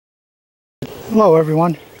Hello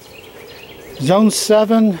everyone. Zone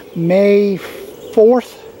 7, May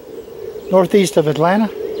 4th, northeast of Atlanta.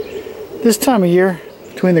 This time of year,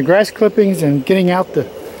 between the grass clippings and getting out the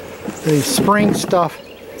spring stuff,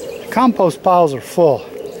 the compost piles are full.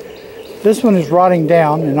 This one is rotting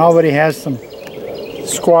down and already has some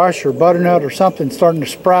squash or butternut or something starting to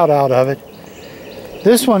sprout out of it.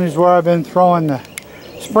 This one is where I've been throwing the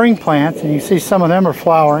spring plants, and you see some of them are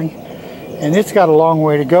flowering, and it's got a long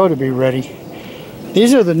way to go to be ready.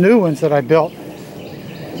 These are the new ones that I built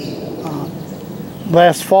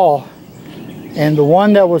last fall, and the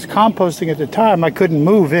one that was composting at the time, I couldn't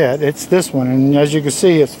move it. It's this one, and as you can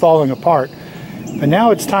see, it's falling apart. But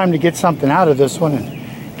now it's time to get something out of this one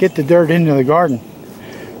and get the dirt into the garden.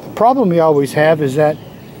 The problem you always have is that,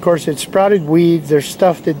 of course, it sprouted weeds. There's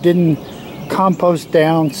stuff that didn't compost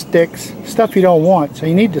down, sticks, stuff you don't want, so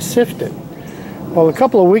you need to sift it. Well, a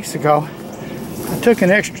couple of weeks ago, I took an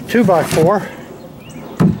extra 2x4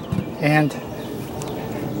 and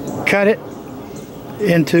cut it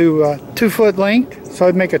into 2-foot length, so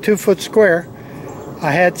I'd make a 2-foot square. I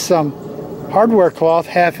had some hardware cloth,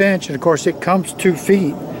 1/2 inch, and of course it comes 2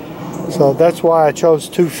 feet, so that's why I chose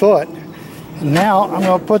 2 foot. And now I'm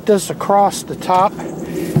going to put this across the top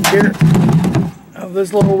here of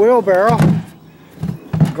this little wheelbarrow,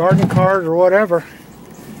 garden cart or whatever,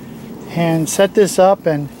 and set this up,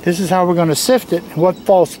 and this is how we're going to sift it. And what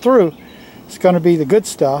falls through is going to be the good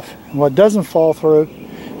stuff, and what doesn't fall through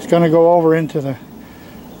is going to go over into the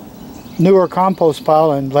newer compost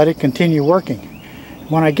pile and let it continue working.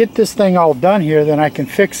 When I get this thing all done here, then I can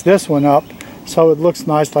fix this one up so it looks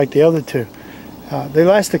nice like the other two. They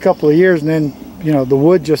last a couple of years, and then, you know, the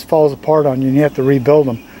wood just falls apart on you and you have to rebuild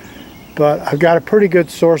them. But I've got a pretty good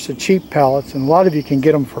source of cheap pallets, and a lot of you can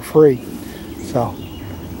get them for free, so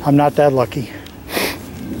I'm not that lucky.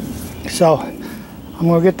 So I'm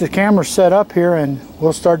going to get the camera set up here and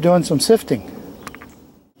we'll start doing some sifting.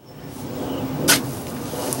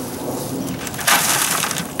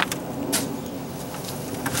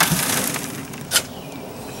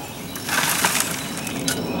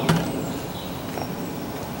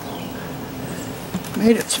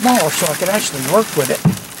 Made it smaller so I could actually work with it.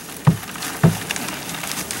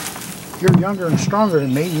 If you're younger and stronger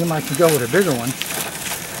than me, you might go with a bigger one.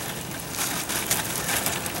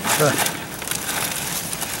 But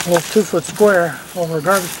a little 2-foot square over a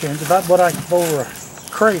garbage can is about what I can, over a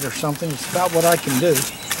crate or something, it's about what I can do.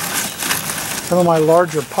 Some of my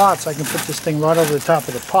larger pots, I can put this thing right over the top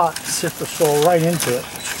of the pot, sift the soil right into it,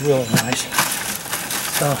 which is really nice.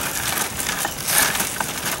 So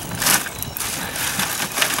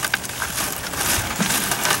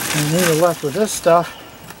and then you're left with this stuff.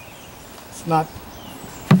 It's not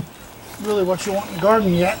really what you want in the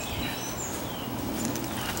garden yet.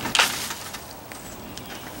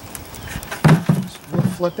 So we'll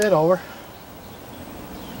flip it over.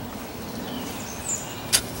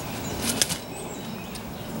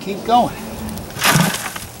 Keep going.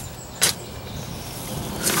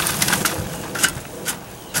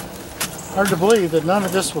 Hard to believe that none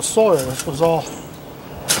of this was soil. This was all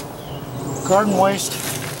garden waste.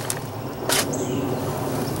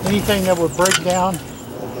 Anything that would break down,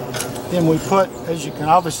 then we put, as you can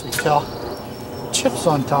obviously tell, chips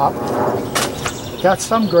on top. Got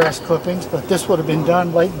some grass clippings, but this would have been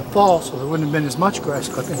done late in the fall, so there wouldn't have been as much grass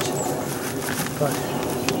clippings. But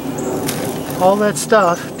all that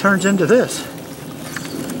stuff turns into this.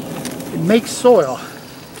 It makes soil.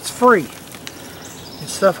 It's free.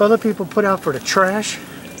 It's stuff other people put out for the trash.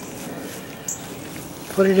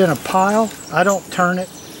 Put it in a pile. I don't turn it.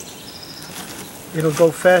 It'll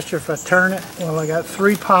go faster if I turn it. Well, I got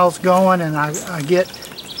 3 piles going, and I get,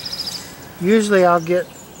 usually I'll get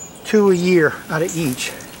 2 a year out of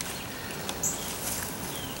each.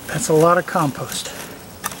 That's a lot of compost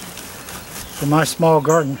for my small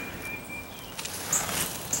garden.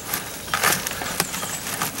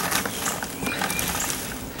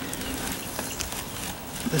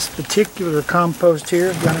 This particular compost here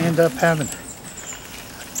is going to end up having, I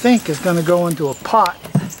think, is going to go into a pot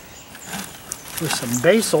with some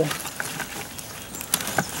basil.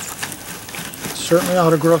 Certainly ought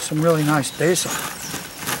to grow some really nice basil.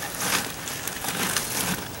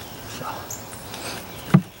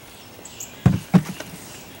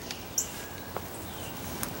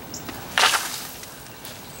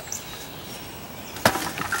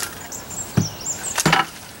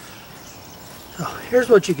 So here's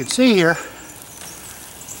what you can see here.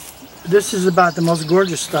 This is about the most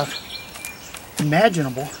gorgeous stuff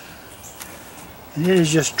imaginable. And it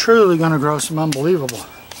is just truly going to grow some unbelievable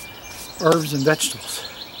herbs and vegetables.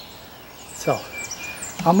 So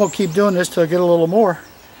I'm going to keep doing this till I get a little more.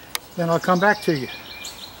 then I'll come back to you.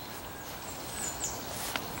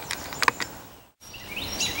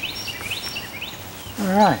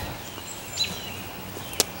 Alright,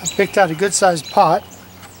 I picked out a good sized pot,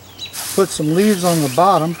 put some leaves on the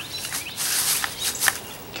bottom,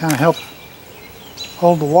 kind of help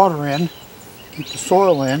hold the water in, keep the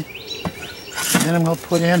soil in. And then I'm going to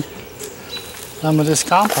put in some of this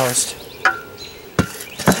compost.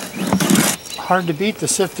 Hard to beat the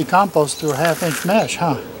sifted compost through a 1/2-inch mesh,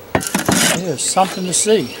 huh? It is something to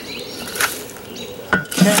see.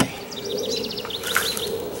 Okay.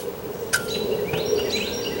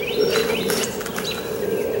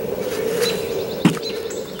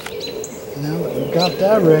 Now that we've got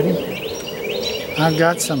that ready, I've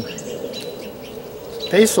got some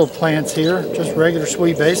basil plants here, just regular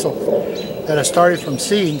sweet basil that I started from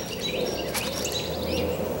seed.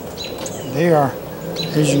 They are,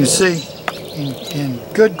 as you can see, in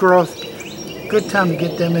good growth. Good time to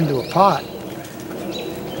get them into a pot.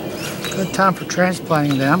 Good time for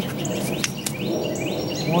transplanting them.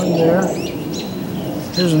 One there.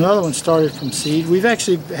 Here's another one started from seed. We've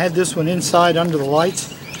actually had this one inside under the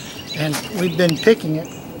lights, and we've been picking it.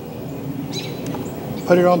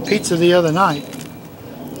 Put it on pizza the other night.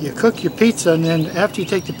 You cook your pizza, and then after you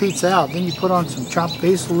take the pizza out, then you put on some chopped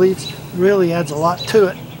basil leaves. It really adds a lot to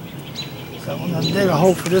it. So I'm going to dig a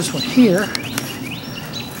hole for this one here.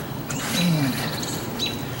 And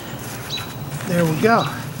there we go.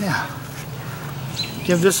 Now,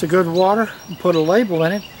 give this a good water and put a label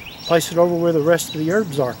in it. Place it over where the rest of the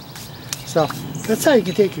herbs are. So that's how you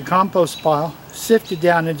can take your compost pile, sift it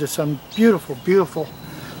down into some beautiful, beautiful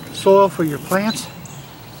soil for your plants.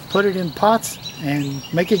 Put it in pots and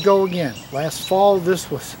make it go again. Last fall, this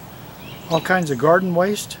was all kinds of garden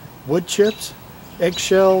waste, wood chips,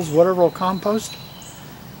 eggshells, whatever will compost.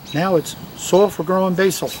 Now it's soil for growing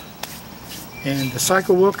basil, and the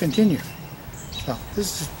cycle will continue. So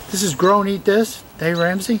this is Grow and Eat This, Dave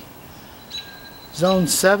Ramsey, Zone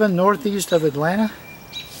 7 northeast of Atlanta.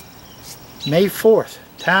 May 4th,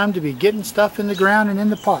 time to be getting stuff in the ground and in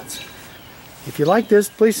the pots. If you like this,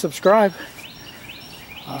 please subscribe.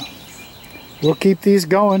 We'll keep these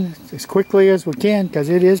going as quickly as we can because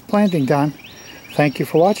it is planting time. Thank you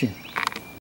for watching.